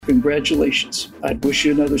congratulations. I'd wish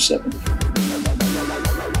you another 70.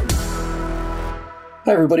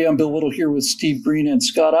 Hi, everybody. I'm Bill Whittle here with Steve Green and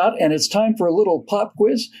Scott Ott, and it's time for a little pop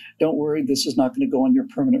quiz. Don't worry, this is not going to go on your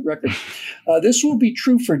permanent record. This will be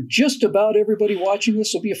true for just about everybody watching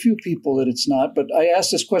this. There'll be a few people that it's not, but I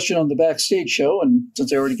asked this question on the Backstage show, and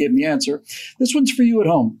since I already gave them the answer, this one's for you at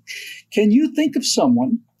home. Can you think of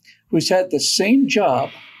someone who's had the same job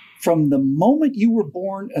from the moment you were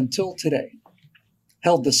born until today?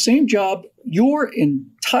 Held the same job your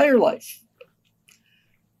entire life?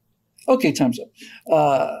 Okay, time's up.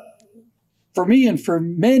 For me and for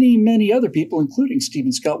many, many other people, including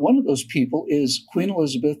Stephen Scott, one of those people is Queen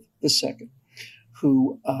Elizabeth II,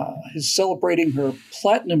 who is celebrating her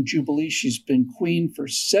Platinum Jubilee. She's been queen for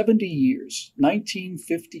 70 years.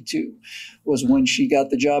 1952 was when she got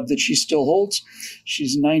the job that she still holds.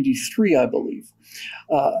 She's 93, I believe.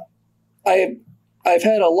 I've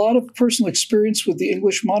had a lot of personal experience with the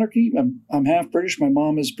English monarchy. I'm half British. My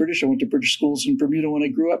mom is British. I went to British schools in Bermuda when I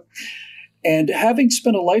grew up. And having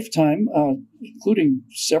spent a lifetime, including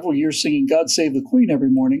several years singing God Save the Queen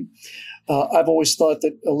every morning, I've always thought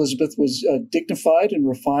that Elizabeth was dignified and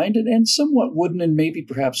refined and somewhat wooden and maybe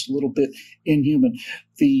perhaps a little bit inhuman.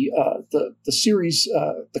 The series,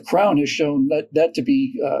 The Crown, has shown that to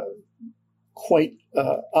be quite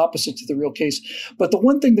opposite to the real case. But the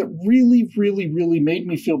one thing that really, really, really made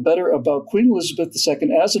me feel better about Queen Elizabeth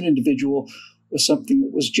II as an individual was something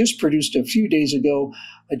that was just produced a few days ago.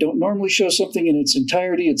 I don't normally show something in its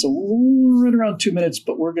entirety. It's a little right around 2 minutes,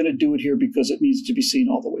 but we're going to do it here because it needs to be seen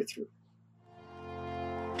all the way through.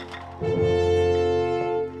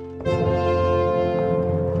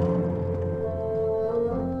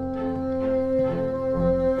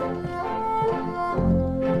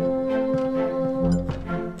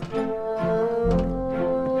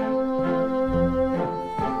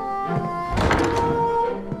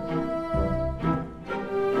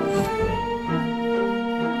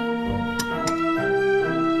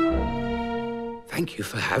 Thank you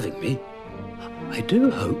for having me. I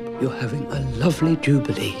do hope you're having a lovely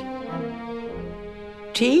Jubilee.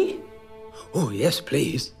 Tea? Oh, yes,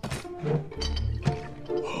 please.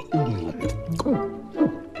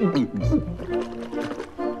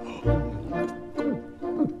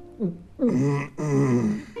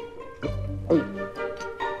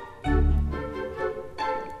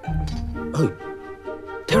 Oh,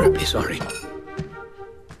 terribly sorry.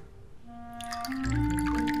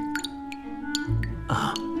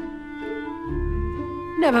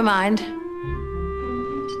 Never mind.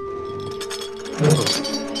 Oh,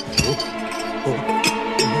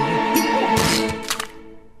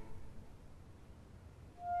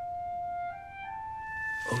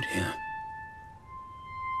 dear.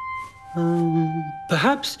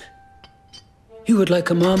 Perhaps you would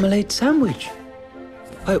like a marmalade sandwich.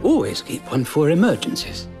 I always keep one for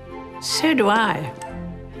emergencies. So do I.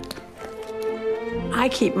 I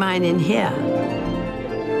keep mine in here.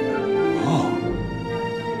 Oh.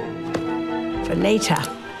 For later.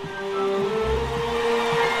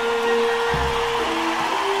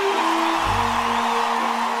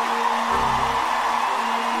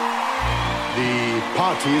 The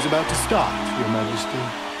party is about to start, Your Majesty.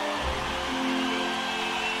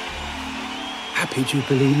 Happy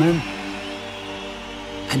Jubilee, ma'am.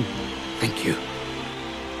 And thank you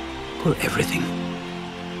for everything.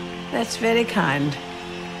 That's very kind.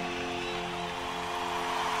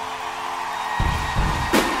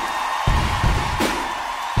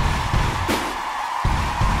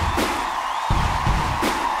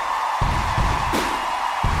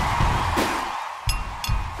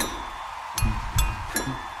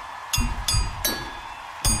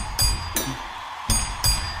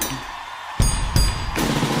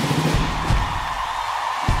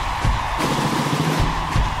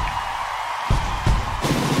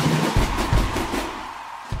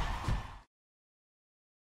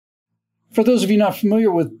 For those of you not familiar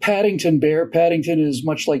with Paddington Bear, Paddington is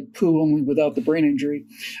much like Pooh, only without the brain injury,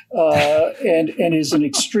 and is an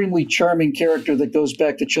extremely charming character that goes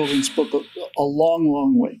back to children's book a long,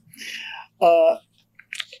 long way.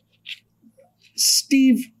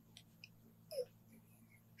 Steve,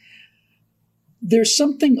 there's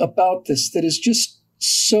something about this that is just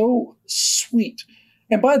so sweet.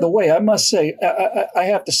 And by the way, I must say, I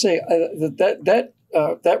have to say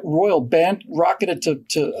that royal band rocketed to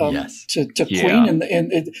Queen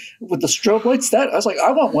and with the strobe lights. That I was like,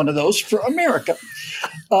 I want one of those for America.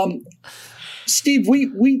 Steve,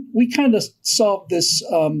 we kind of solved this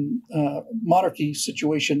monarchy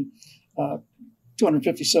situation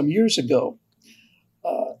 250 some years ago,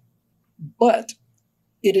 but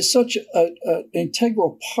it is such an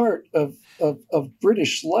integral part of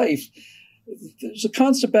British life. There's a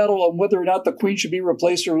constant battle on whether or not the Queen should be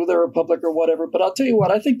replaced or whether a republic or whatever. But I'll tell you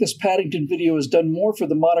what, I think this Paddington video has done more for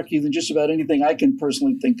the monarchy than just about anything I can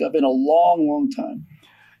personally think of in a long, long time.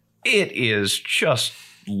 It is just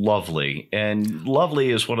lovely. And lovely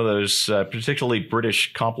is one of those particularly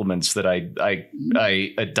British compliments that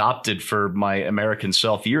I adopted for my American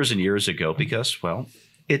self years and years ago because, well,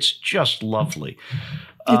 it's just lovely.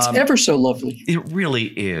 It's ever so lovely. It really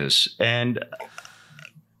is. And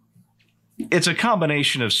it's a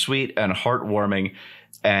combination of sweet and heartwarming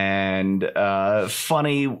and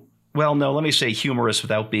funny. Well, no, let me say humorous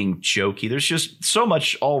without being jokey. There's just so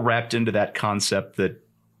much all wrapped into that concept that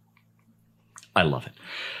I love it.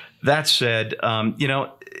 That said,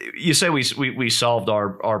 you say we solved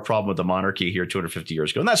our problem with the monarchy here 250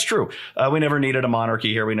 years ago. And that's true. We never needed a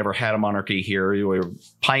monarchy here. We never had a monarchy here. We were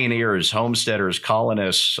pioneers, homesteaders,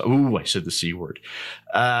 colonists. Ooh, I said the C word.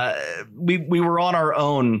 We were on our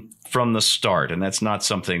own from the start. And that's not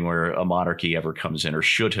something where a monarchy ever comes in or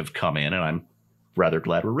should have come in. And I'm rather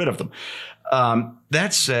glad we're rid of them.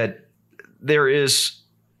 That said, there is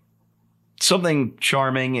something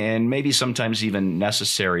charming and maybe sometimes even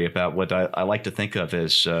necessary about what I like to think of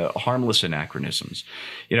as harmless anachronisms.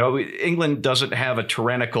 England doesn't have a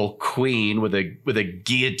tyrannical queen with a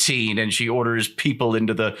guillotine and she orders people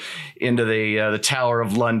into the Tower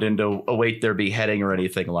of London to await their beheading or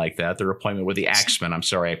anything like that. Their appointment with the axeman. I'm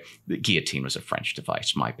sorry, the guillotine was a French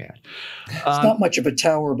device. My bad. It's not much of a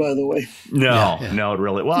tower, by the way. No, it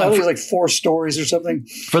really. Well, it was like 4 stories or something.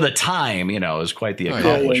 For the time, it was quite the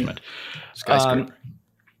accomplishment. Skyscraper.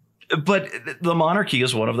 But the monarchy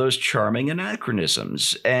is one of those charming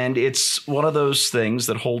anachronisms, and it's one of those things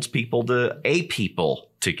that holds people to a people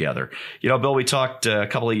together. Bill, we talked a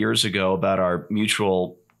couple of years ago about our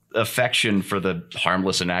mutual affection for the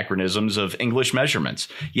harmless anachronisms of English measurements.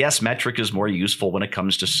 Yes, metric is more useful when it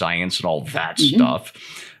comes to science and all that stuff,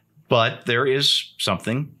 but there is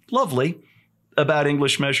something lovely about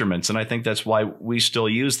English measurements, and I think that's why we still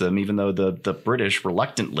use them, even though the British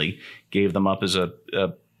reluctantly gave them up as a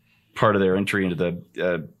part of their entry into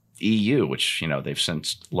the EU, which they've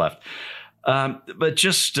since left. But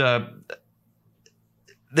just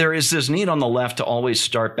there is this need on the left to always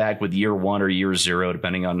start back with year 1 or year 0,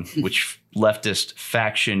 depending on which leftist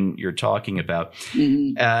faction you're talking about.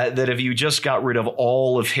 That if you just got rid of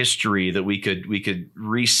all of history, that we could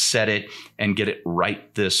reset it and get it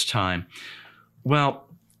right this time. Well,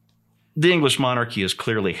 the English monarchy has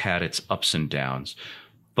clearly had its ups and downs,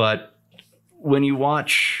 but when you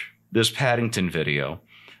watch this Paddington video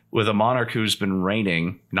with a monarch who's been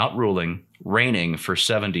reigning, not ruling, reigning for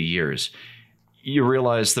 70 years, you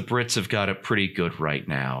realize the Brits have got it pretty good right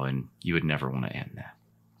now, and you would never want to end that.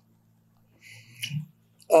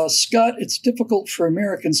 Scott, it's difficult for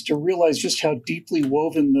Americans to realize just how deeply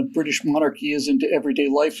woven the British monarchy is into everyday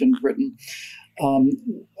life in Britain.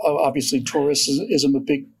 Obviously, tourism a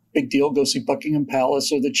big deal. Go see Buckingham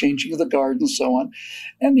Palace or the changing of the guard and so on.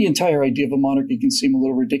 And the entire idea of a monarchy can seem a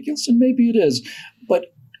little ridiculous, and maybe it is.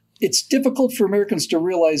 But it's difficult for Americans to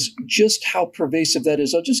realize just how pervasive that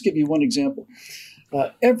is. I'll just give you one example.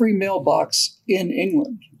 Every mailbox in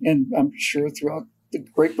England, and I'm sure throughout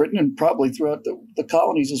Great Britain and probably throughout the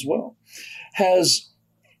colonies as well, has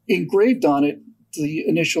engraved on it the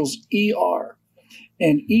initials ER.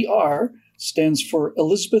 And ER stands for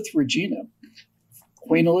Elizabeth Regina,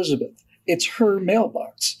 Queen Elizabeth. It's her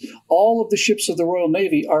mailbox. All of the ships of the Royal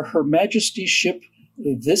Navy are Her Majesty's ship,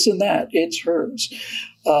 this and that. It's hers.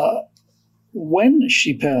 When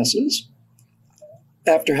she passes,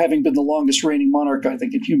 after having been the longest reigning monarch, I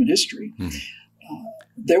think, in human history,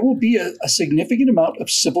 there will be a significant amount of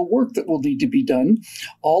civil work that will need to be done.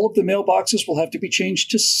 All of the mailboxes will have to be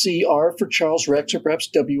changed to CR for Charles Rex, or perhaps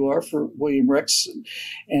WR for William Rex.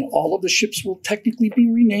 And all of the ships will technically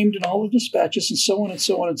be renamed in all the dispatches, and so on and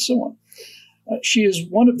so on and so on. She is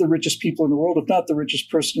one of the richest people in the world, if not the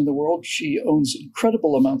richest person in the world. She owns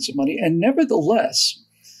incredible amounts of money. And nevertheless,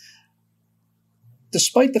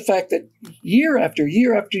 despite the fact that year after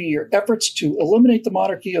year after year, efforts to eliminate the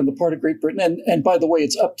monarchy on the part of Great Britain, and by the way,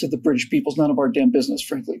 it's up to the British people, it's none of our damn business,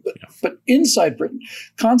 frankly, but inside Britain,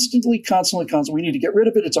 constantly, we need to get rid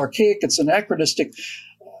of it. It's archaic, it's anachronistic.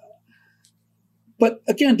 But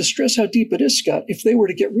again, to stress how deep it is, Scott, if they were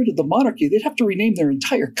to get rid of the monarchy, they'd have to rename their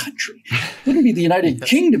entire country. It wouldn't be the United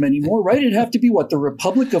Kingdom anymore, right? It'd have to be the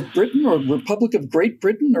Republic of Britain or Republic of Great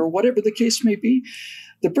Britain or whatever the case may be.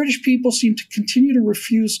 The British people seem to continue to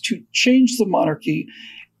refuse to change the monarchy.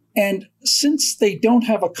 And since they don't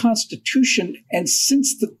have a constitution, and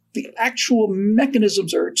since the actual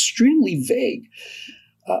mechanisms are extremely vague,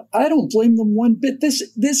 I don't blame them one bit. This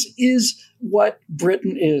is what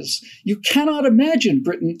Britain is. You cannot imagine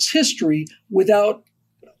Britain's history without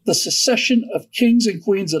the succession of kings and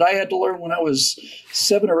queens that I had to learn when I was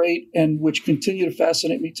 7 or 8, and which continue to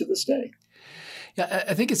fascinate me to this day. Yeah,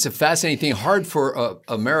 I think it's a fascinating thing, hard for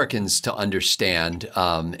Americans to understand.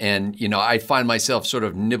 And, I find myself sort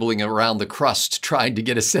of nibbling around the crust, trying to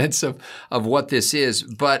get a sense of what this is.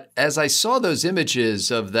 But as I saw those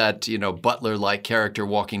images of that, butler-like character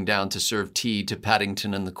walking down to serve tea to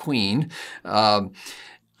Paddington and the Queen,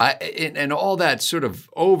 and all that sort of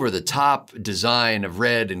over-the-top design of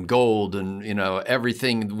red and gold and,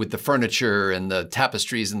 everything with the furniture and the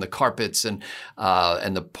tapestries and the carpets and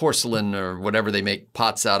the porcelain or whatever they make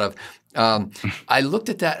pots out of. I looked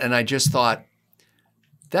at that and I just thought,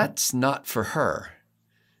 that's not for her.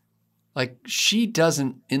 Like, she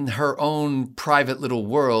doesn't, in her own private little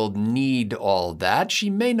world, need all that. She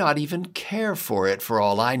may not even care for it, for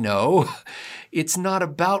all I know. It's not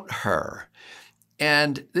about her.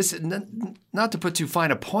 And this, not to put too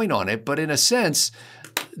fine a point on it, but in a sense,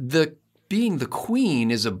 being the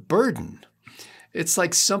queen is a burden. It's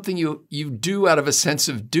like something you do out of a sense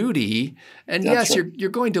of duty. And yes, you're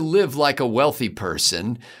going to live like a wealthy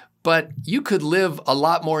person, but you could live a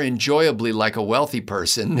lot more enjoyably like a wealthy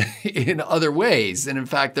person in other ways. And in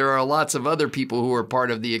fact, there are lots of other people who are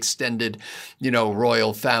part of the extended,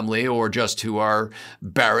 royal family, or just who are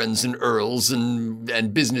barons and earls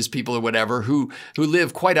and business people or whatever, who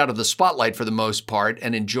live quite out of the spotlight for the most part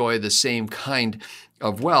and enjoy the same kind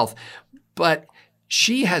of wealth. But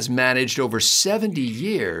she has managed over 70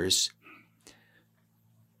 years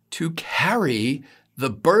to carry the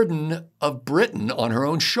burden of Britain on her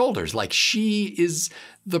own shoulders. Like, she is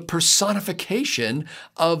the personification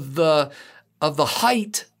of the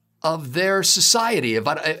height of their society.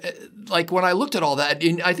 Like, when I looked at all that,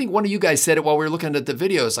 and I think one of you guys said it while we were looking at the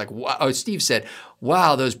video, it's like, wow, Steve said,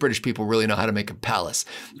 wow, those British people really know how to make a palace.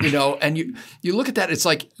 And you look at that, it's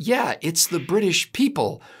like, yeah, it's the British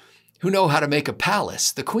people who know how to make a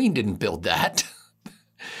palace. The Queen didn't build that.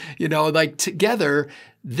 Like, together,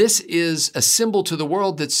 this is a symbol to the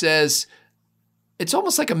world that says, it's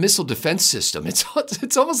almost like a missile defense system. It's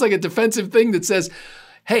almost like a defensive thing that says,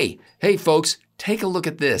 hey, folks, take a look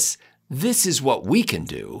at this. This is what we can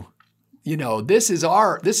do. This is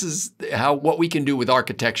what we can do with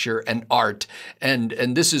architecture and art, and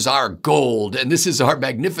this is our gold, and this is our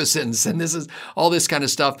magnificence, and this is all this kind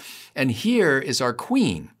of stuff. And here is our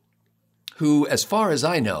queen, who, as far as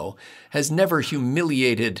I know, has never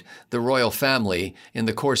humiliated the royal family in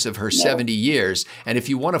the course of her 70 years. And if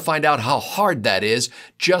you want to find out how hard that is,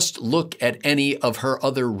 just look at any of her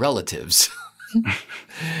other relatives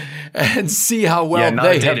and see how well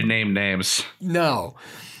they have to name names. No,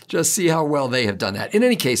 just see how well they have done that. In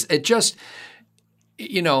any case, it just,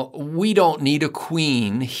 we don't need a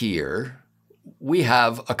queen here. We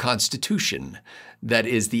have a constitution that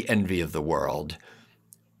is the envy of the world.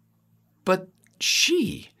 But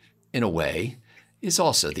she, in a way, is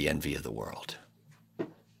also the envy of the world.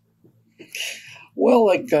 Well,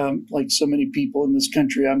 like so many people in this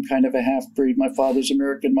country, I'm kind of a half-breed. My father's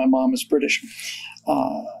American, my mom is British.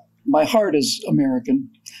 My heart is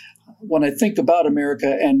American. When I think about America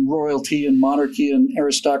and royalty and monarchy and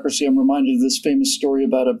aristocracy, I'm reminded of this famous story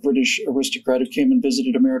about a British aristocrat who came and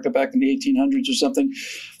visited America back in the 1800s or something,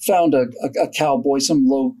 found a cowboy, some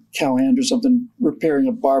low cowhand or something, repairing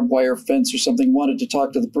a barbed wire fence or something, wanted to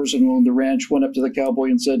talk to the person who owned the ranch, went up to the cowboy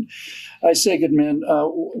and said, "I say, good man,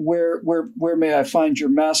 where may I find your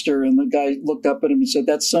master?" And the guy looked up at him and said,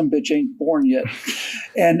 "That sumbitch ain't born yet."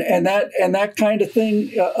 and that kind of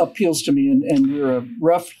thing appeals to me. And we're a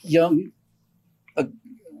rough, young,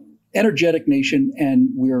 energetic nation, and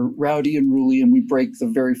we're rowdy and ruly, and we break the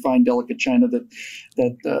very fine, delicate china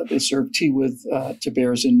that they serve tea with to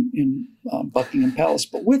bears in Buckingham Palace.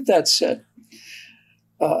 But with that said,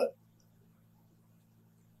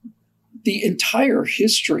 the entire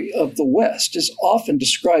history of the West is often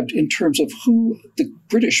described in terms of who the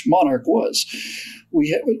British monarch was. We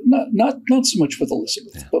had not so much with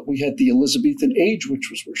Elizabeth, but we had the Elizabethan age, which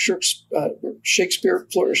was where Shakespeare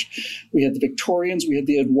flourished. We had the Victorians, we had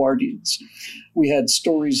the Edwardians. We had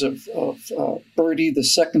stories of Bertie, the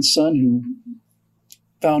second son, who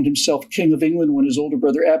found himself king of England when his older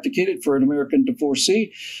brother abdicated for an American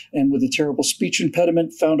divorcee, and with a terrible speech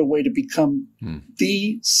impediment, found a way to become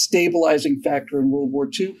the stabilizing factor in World War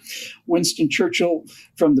II. Winston Churchill,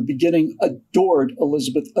 from the beginning, adored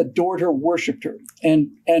Elizabeth, adored her, worshipped her,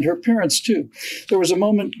 and her parents too. There was a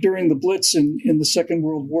moment during the Blitz in the Second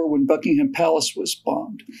World War when Buckingham Palace was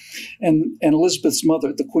bombed, and Elizabeth's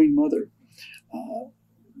mother, the Queen Mother,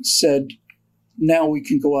 said, now we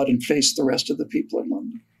can go out and face the rest of the people in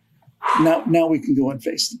London. Now we can go and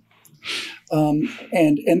face them.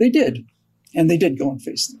 And they did. And they did go and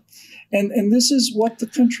face them. And this is what the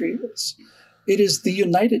country is. It is the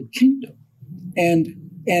United Kingdom.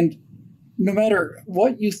 And no matter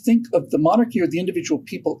what you think of the monarchy or the individual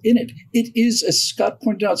people in it, it is, as Scott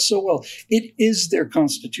pointed out so well, it is their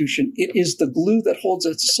constitution. It is the glue that holds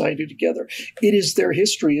that society together. It is their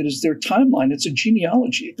history. It is their timeline. It's a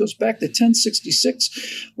genealogy. It goes back to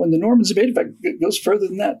 1066 when the Normans invaded. In fact, it goes further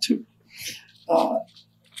than that, too. I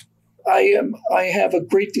have a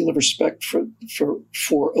great deal of respect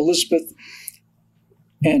for Elizabeth,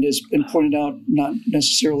 and has been pointed out, not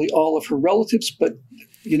necessarily all of her relatives, but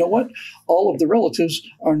you know what? All of the relatives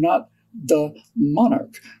are not the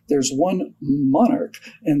monarch. There's one monarch,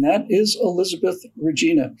 and that is Elizabeth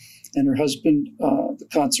Regina and her husband, the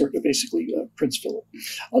consort, basically Prince Philip.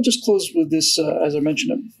 I'll just close with this. As I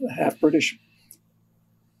mentioned, I'm half British.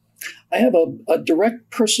 I have a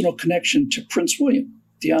direct personal connection to Prince William,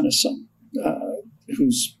 Diana's son,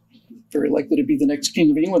 who's very likely to be the next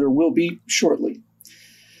King of England, or will be shortly,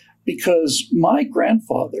 because my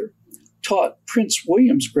grandfather taught Prince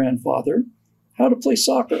William's grandfather how to play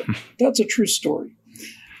soccer. That's a true story.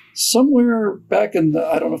 Somewhere back in the,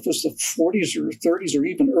 I don't know if it was the 40s or 30s or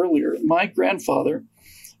even earlier, my grandfather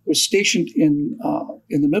was stationed in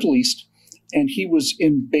the Middle East, and he was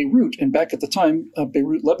in Beirut. And back at the time,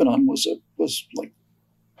 Beirut, Lebanon was like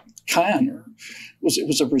Cannes, or it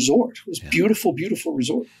was a resort. It was a beautiful, beautiful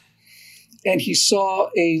resort. And he saw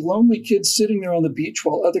a lonely kid sitting there on the beach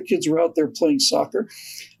while other kids were out there playing soccer.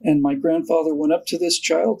 And my grandfather went up to this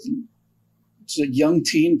child, and it's a young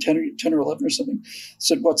teen, 10 or 11 or something,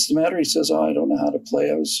 said, "What's the matter?" He says, "Oh, I don't know how to play.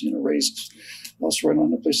 I was raised elsewhere, I don't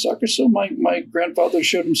know how to play soccer." So my grandfather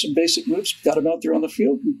showed him some basic moves, got him out there on the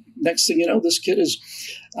field. And next thing you know, this kid is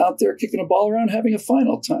out there kicking a ball around, having a fine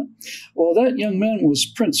old time. Well, that young man was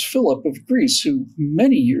Prince Philip of Greece, who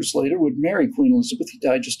many years later would marry Queen Elizabeth. He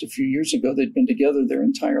died just a few years ago. They'd been together their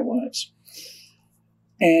entire lives.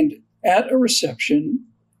 And at a reception,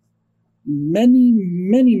 many,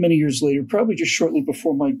 many, many years later, probably just shortly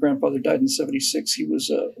before my grandfather died in 76, he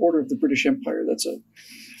was Order of the British Empire. That's a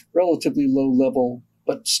relatively low level,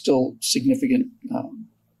 but still significant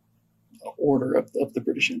order of the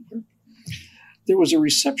British Empire. There was a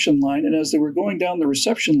reception line, and as they were going down the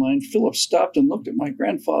reception line, Philip stopped and looked at my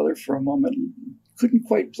grandfather for a moment and couldn't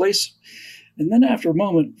quite place him. And then after a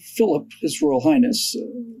moment, Philip, His Royal Highness,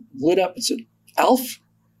 lit up and said, "Alf?"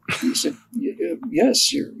 He said,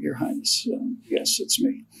 "Yes, Your Highness. Yes, it's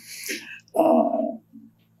me."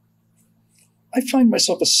 I find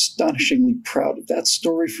myself astonishingly proud of that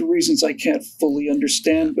story for reasons I can't fully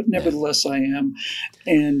understand, but nevertheless I am.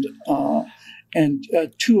 And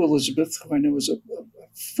to Elizabeth, who I know is a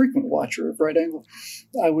frequent watcher of Right Angle,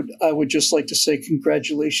 I would just like to say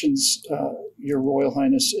congratulations, Your Royal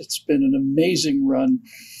Highness. It's been an amazing run.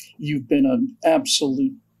 You've been an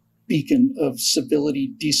absolute beacon of civility,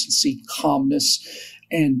 decency, calmness,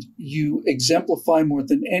 and you exemplify more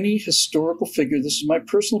than any historical figure. This is my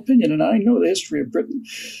personal opinion, and I know the history of Britain.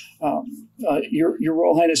 Your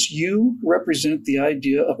Royal Highness, you represent the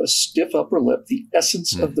idea of a stiff upper lip, the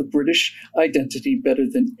essence of the British identity, better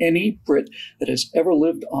than any Brit that has ever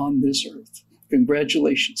lived on this earth.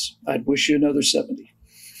 Congratulations. I'd wish you another 70.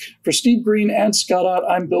 For Steve Green and Scott Ott,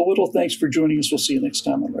 I'm Bill Whittle. Thanks for joining us. We'll see you next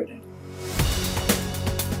time on Right Angle.